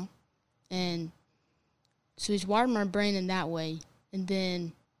game, And so He's wired my brain in that way. And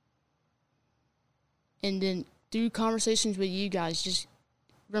then through conversations with you guys, just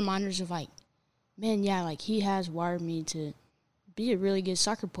reminders of, like, man, yeah, like he has wired me to be a really good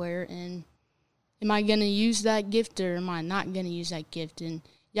soccer player. And am I going to use that gift or am I not going to use that gift? And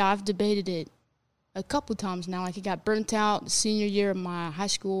yeah, I've debated it a couple times now. Like I got burnt out the senior year of my high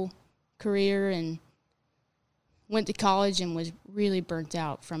school career and went to college and was really burnt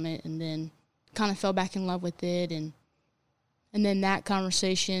out from it, and then kind of fell back in love with it. And then that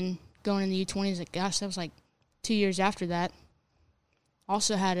conversation going in the U20s, like, gosh, that was like 2 years after that.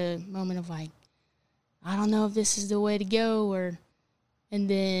 Also had a moment of like, I don't know if this is the way to go. And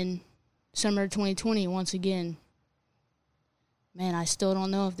then summer 2020, once again, man, I still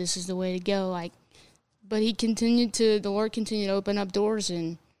don't know if this is the way to go. Like, but the Lord continued to open up doors,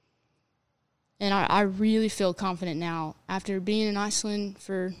 and I really feel confident now after being in Iceland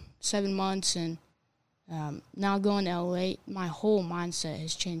for 7 months and now going to LA. My whole mindset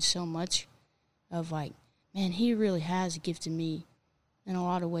has changed so much of like, man, he really has gifted me in a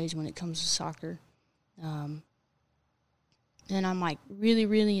lot of ways when it comes to soccer. And I'm like really,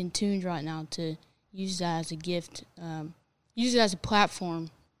 really in tune right now to use that as a gift, use it as a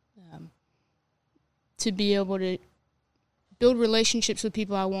platform to be able to build relationships with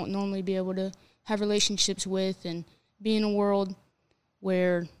people I won't normally be able to have relationships with, and be in a world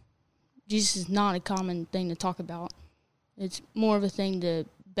where Jesus is not a common thing to talk about. It's more of a thing to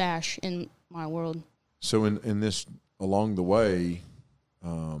bash in my world. So in this, along the way,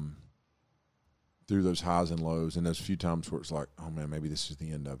 through those highs and lows and those few times where it's like, oh man, maybe this is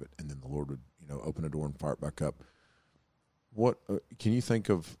the end of it, and then the Lord would, open a door and fire it back up. What can you think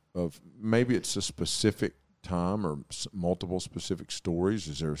of maybe it's a specific time or multiple specific stories?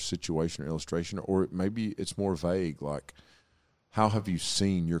 Is there a situation or illustration, or maybe it's more vague, like how have you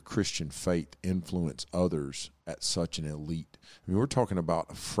seen your Christian faith influence others at such an elite? I mean, we're talking about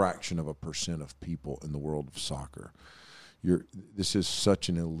a fraction of a % of people in the world of soccer. This is such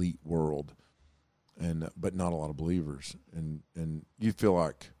an elite world, but not a lot of believers, and you feel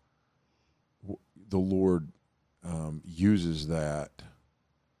like the Lord uses that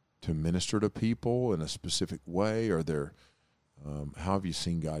to minister to people in a specific way? Or how have you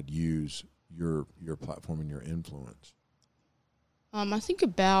seen God use your platform and your influence? I think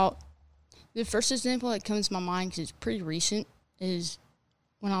about the first example that comes to my mind, because it's pretty recent, is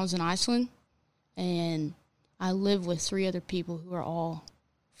when I was in Iceland, and I lived with 3 other people who are all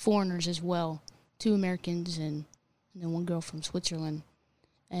foreigners as well, 2 Americans and then 1 girl from Switzerland.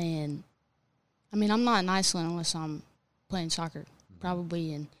 And I mean, I'm not in Iceland unless I'm playing soccer,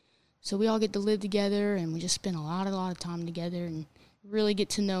 probably. And so we all get to live together, and we just spend a lot of time together and really get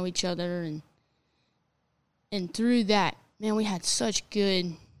to know each other. And through that, man, we had such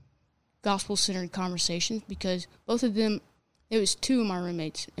good gospel-centered conversations, because both of them, it was 2 of my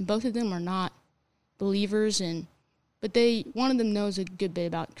roommates, and both of them are not believers, but one of them knows a good bit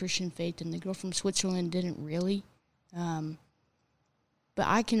about Christian faith, and the girl from Switzerland didn't really. But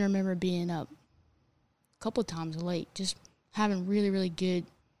I can remember being up a couple times late, just having really, really good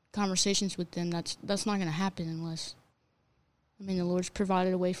conversations with them. That's not going to happen unless, the Lord's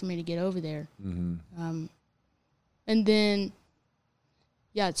provided a way for me to get over there. Mm-hmm. And then,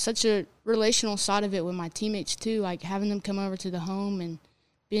 yeah, it's such a relational side of it with my teammates too, like having them come over to the home and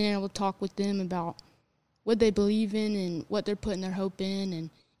being able to talk with them about what they believe in and what they're putting their hope in.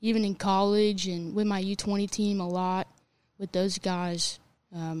 And even in college and with my U20 team a lot with those guys,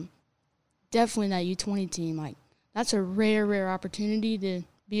 definitely that U20 team, like that's a rare opportunity to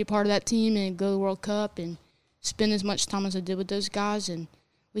be a part of that team and go to the World Cup and spend as much time as I did with those guys. And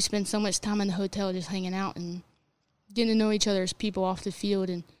we spent so much time in the hotel just hanging out and getting to know each other as people off the field.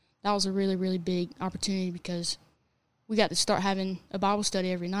 And that was a really, really big opportunity, because we got to start having a Bible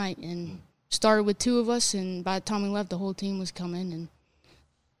study every night, and started with 2 of us, and by the time we left, the whole team was coming. And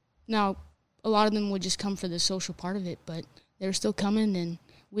now a lot of them would just come for the social part of it, but they were still coming, and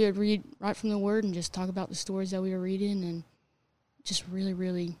we would read right from the Word and just talk about the stories that we were reading, and just really,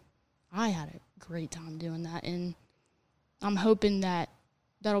 really, I had a great time doing that. And I'm hoping that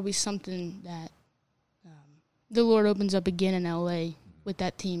that'll be something that the Lord opens up again in LA with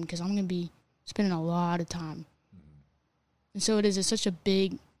that team, because I'm going to be spending a lot of time. And so it's such a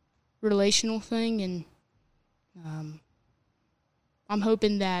big relational thing, and I'm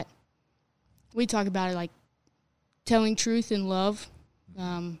hoping that we talk about it like telling truth in love,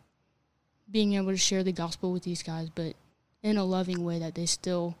 being able to share the gospel with these guys, but in a loving way, that they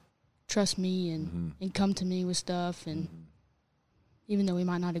still trust me and come to me with stuff, and even though we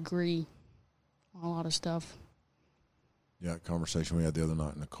might not agree on a lot of stuff. Yeah, conversation we had the other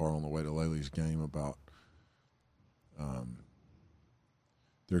night in the car on the way to Laley's game about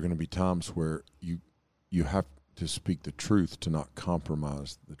there are going to be times where you have to speak the truth to not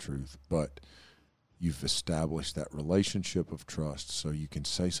compromise the truth, but you've established that relationship of trust, so you can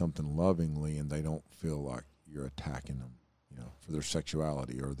say something lovingly, and they don't feel like you're attacking them, for their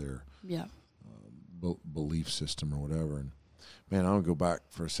sexuality or their belief system or whatever. And man, I want to go back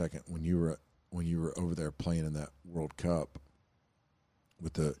for a second when you were over there playing in that World Cup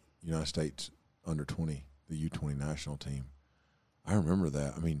with the United States under-20, the U20 national team. I remember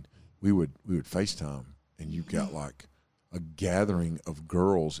that. I mean, we would FaceTime, and you got like a gathering of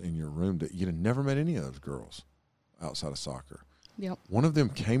girls in your room that you'd have never met any of those girls outside of soccer. Yep. One of them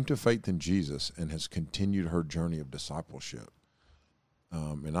came to faith in Jesus and has continued her journey of discipleship.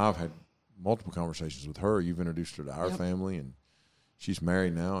 And I've had multiple conversations with her. You've introduced her to our family, and she's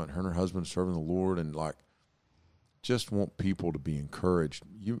married now, and her and her husband serving the Lord, and like just want people to be encouraged.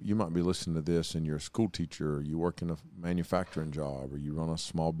 You might be listening to this, and you're a school teacher, or you work in a manufacturing job, or you run a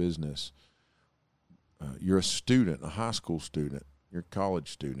small business. You're a student, a high school student, you're a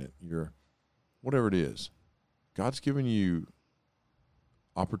college student, you're whatever it is. God's given you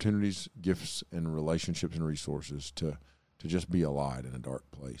opportunities, gifts, and relationships and resources to just be a light in a dark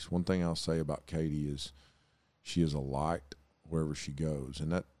place. One thing I'll say about Katie is she is a light wherever she goes,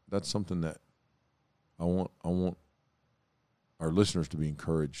 and that's something that I want our listeners to be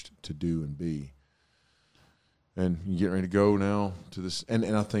encouraged to do and be. And you get ready to go now to this, and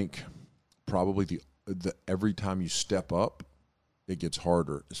I think probably the every time you step up, it gets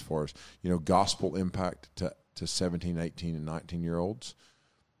harder as far as, gospel impact to 17, 18, and 19-year-olds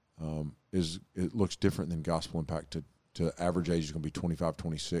it looks different than gospel impact to average age is going to be 25,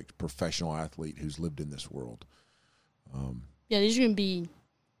 26, professional athlete who's lived in this world. These are going to be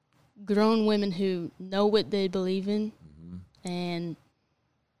grown women who know what they believe in and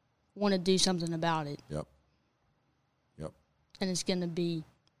want to do something about it. Yep. And it's going to be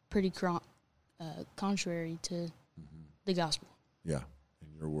pretty contrary to the gospel. Yeah,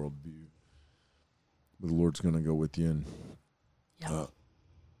 in your worldview. But the Lord's going to go with you. And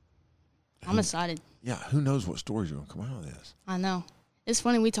I'm excited. Yeah, who knows what stories are going to come out of this. I know. It's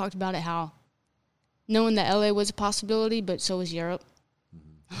funny, we talked about it, how knowing that LA was a possibility, but so was Europe.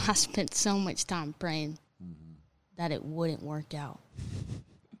 I spent so much time praying that it wouldn't work out.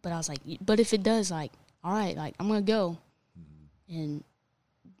 But I was like, but if it does, like, all right, like, I'm going to go and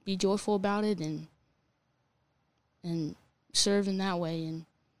be joyful about it and serve in that way. And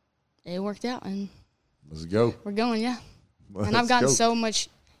it worked out. And let's go. We're going, yeah. And I've gotten so much.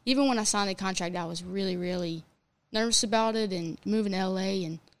 Even when I signed the contract, I was really, really nervous about it and moving to L.A.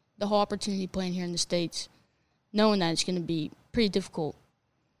 and the whole opportunity playing here in the States, knowing that it's going to be pretty difficult.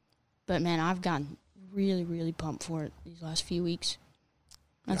 But, man, I've gotten really, really pumped for it these last few weeks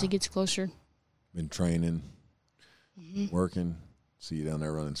as it gets closer. Been training, working, see you down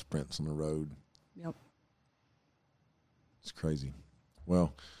there running sprints on the road. Yep. It's crazy.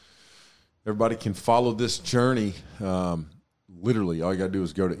 Well, everybody can follow this journey. Literally, all you got to do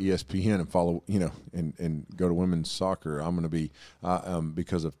is go to ESPN and follow, and go to women's soccer. I'm going to be,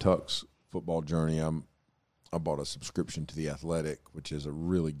 because of Tuck's football journey, I bought a subscription to The Athletic, which is a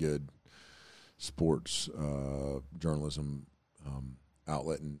really good sports journalism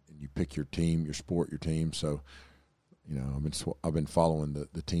outlet, and you pick your team, your sport, your team. So, I've been following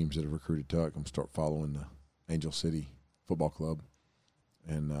the teams that have recruited Tuck. I'm going to start following the Angel City Football Club,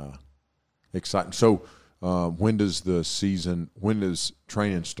 and exciting. So, when does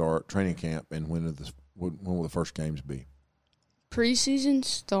training start, training camp, and when will the first games be? Preseason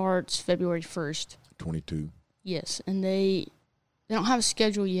starts February 1st. 22. Yes, and they don't have a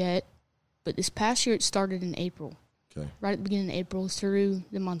schedule yet, but this past year it started in April. Okay. Right at the beginning of April through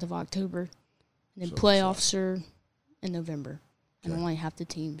the month of October. And then playoffs are in November. And only half the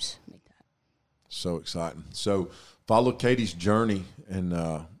teams make that. So exciting. So follow Katie's journey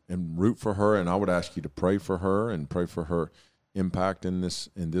and root for her, and I would ask you to pray for her and pray for her impact in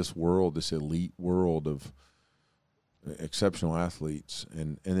this world, this elite world of exceptional athletes,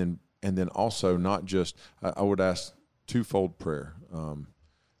 and then also not just. I would ask twofold prayer.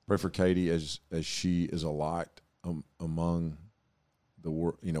 Pray for Katie as she is a light among the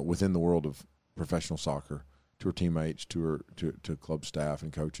world, within the world of professional soccer, to her teammates, to club staff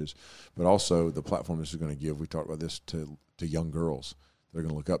and coaches, but also the platform this is going to give. We talked about this to young girls. They're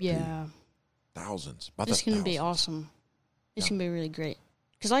going to look up to thousands. It's going to be awesome. It's going to be really great.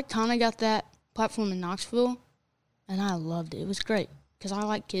 Because I kind of got that platform in Knoxville, and I loved it. It was great because I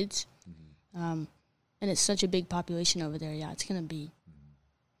like kids, and it's such a big population over there. Yeah, it's going to be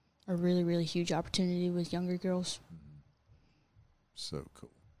a really, really huge opportunity with younger girls. So cool.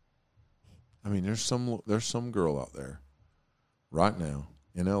 I mean, there's some girl out there right now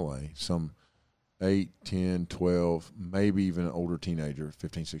in L.A., some 8, 10, 12, maybe even an older teenager,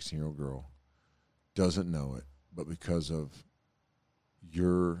 15, 16-year-old girl, doesn't know it, but because of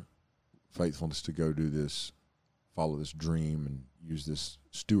your faithfulness to go do this, follow this dream, and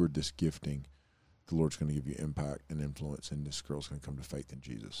steward this gifting, the Lord's going to give you impact and influence, and this girl's going to come to faith in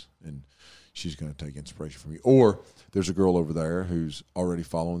Jesus, and she's going to take inspiration from you. Or there's a girl over there who's already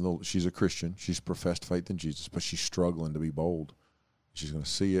following she's a Christian, she's professed faith in Jesus, but she's struggling to be bold. She's going to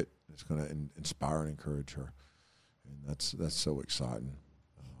see it. It's going to inspire and encourage her, and that's so exciting.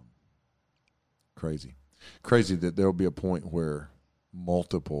 Crazy that there'll be a point where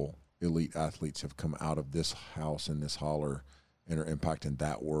multiple elite athletes have come out of this house and this holler and are impacting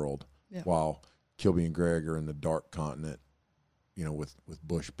that world, while Kilby and Greg are in the dark continent, with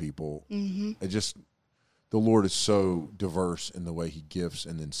bush people. Mm-hmm. The Lord is so diverse in the way he gifts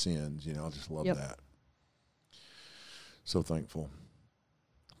and then sends. I just love that. So thankful.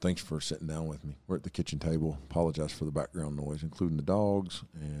 Thanks for sitting down with me. We're at the kitchen table. Apologize for the background noise, including the dogs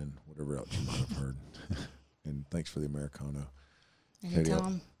and whatever else you might have heard. And thanks for the Americano. Katie,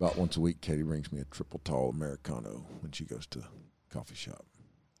 about once a week, Katie brings me a triple tall Americano when she goes to the coffee shop.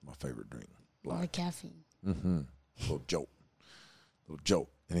 My favorite drink. Black. A lot of caffeine. Mm-hmm. A little jolt.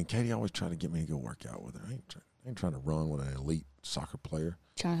 And then Katie always trying to get me to go work out with her. I ain't trying to run with an elite soccer player.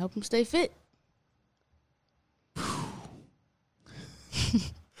 Trying to help him stay fit.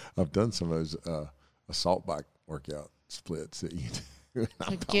 I've done some of those assault bike workout splits that you do.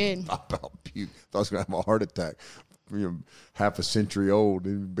 I about puke. Thought I was going to have a heart attack. Half a century old,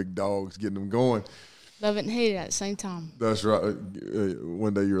 and big dogs getting them going. Love it and hate it at the same time. That's right.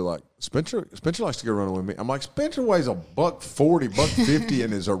 One day you were like, Spencer likes to go running with me. I'm like, Spencer weighs $140, $150,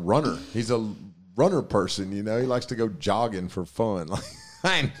 and is a runner. He's a runner person, He likes to go jogging for fun.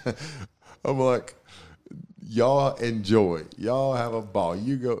 I'm like, y'all enjoy. Y'all have a ball.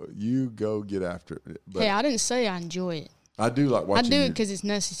 You go get after it. But hey, I didn't say I enjoy it. I do like watching. I do it because it's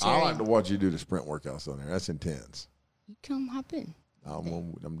necessary. I like to watch you do the sprint workouts on there. That's intense. You come hop in.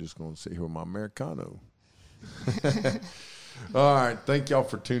 I'm just going to sit here with my Americano. All right. Thank y'all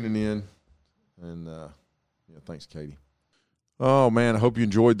for tuning in. And thanks, Katie. Oh, man, I hope you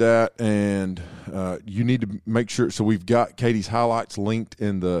enjoyed that. And you need to make sure. So we've got Katie's highlights linked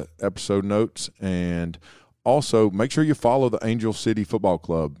in the episode notes. And also make sure you follow the Angel City Football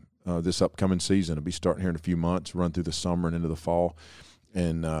Club this upcoming season. It'll be starting here in a few months, run through the summer and into the fall.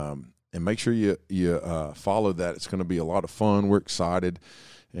 And make sure you follow that. It's going to be a lot of fun. We're excited.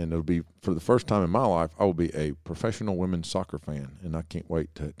 And it'll be, for the first time in my life, I will be a professional women's soccer fan. And I can't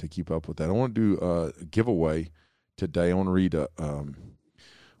wait to keep up with that. I want to do a giveaway today. I want to read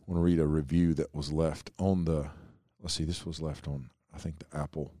a review that was left on this was left on, I think, the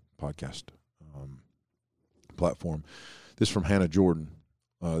Apple podcast platform. This is from Hannah Jordan.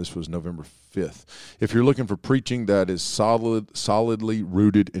 This was November 5th. If you're looking for preaching that is solidly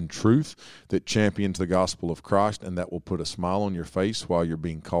rooted in truth, that champions the gospel of Christ, and that will put a smile on your face while you're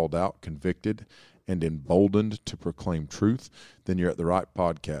being called out, convicted, and emboldened to proclaim truth, then you're at the right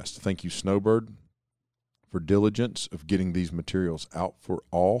podcast. Thank you, Snowbird, for diligence of getting these materials out for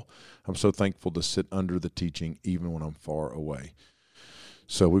all. I'm so thankful to sit under the teaching even when I'm far away.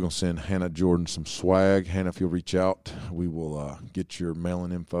 So we're going to send Hannah Jordan some swag. Hannah, if you'll reach out, we will get your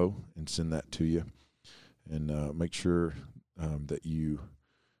mailing info and send that to you. And make sure that you,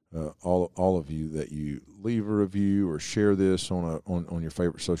 all of you, that you leave a review or share this on your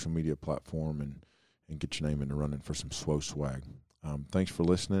favorite social media platform and get your name in the running for some SWO swag. Thanks for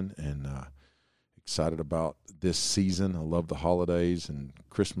listening, and excited about this season. I love the holidays and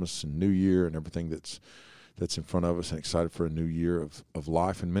Christmas and New Year and everything that's in front of us, and excited for a new year of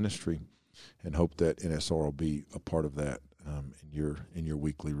life and ministry, and hope that NSR will be a part of that in your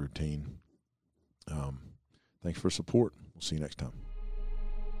weekly routine. Thanks for support. We'll see you next time.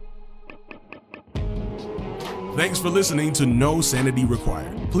 Thanks for listening to No Sanity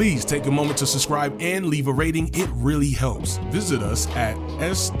Required. Please take a moment to subscribe and leave a rating. It really helps. Visit us at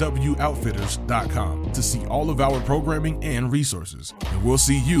swoutfitters.com to see all of our programming and resources. And we'll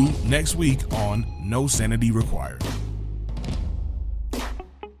see you next week on No Sanity Required.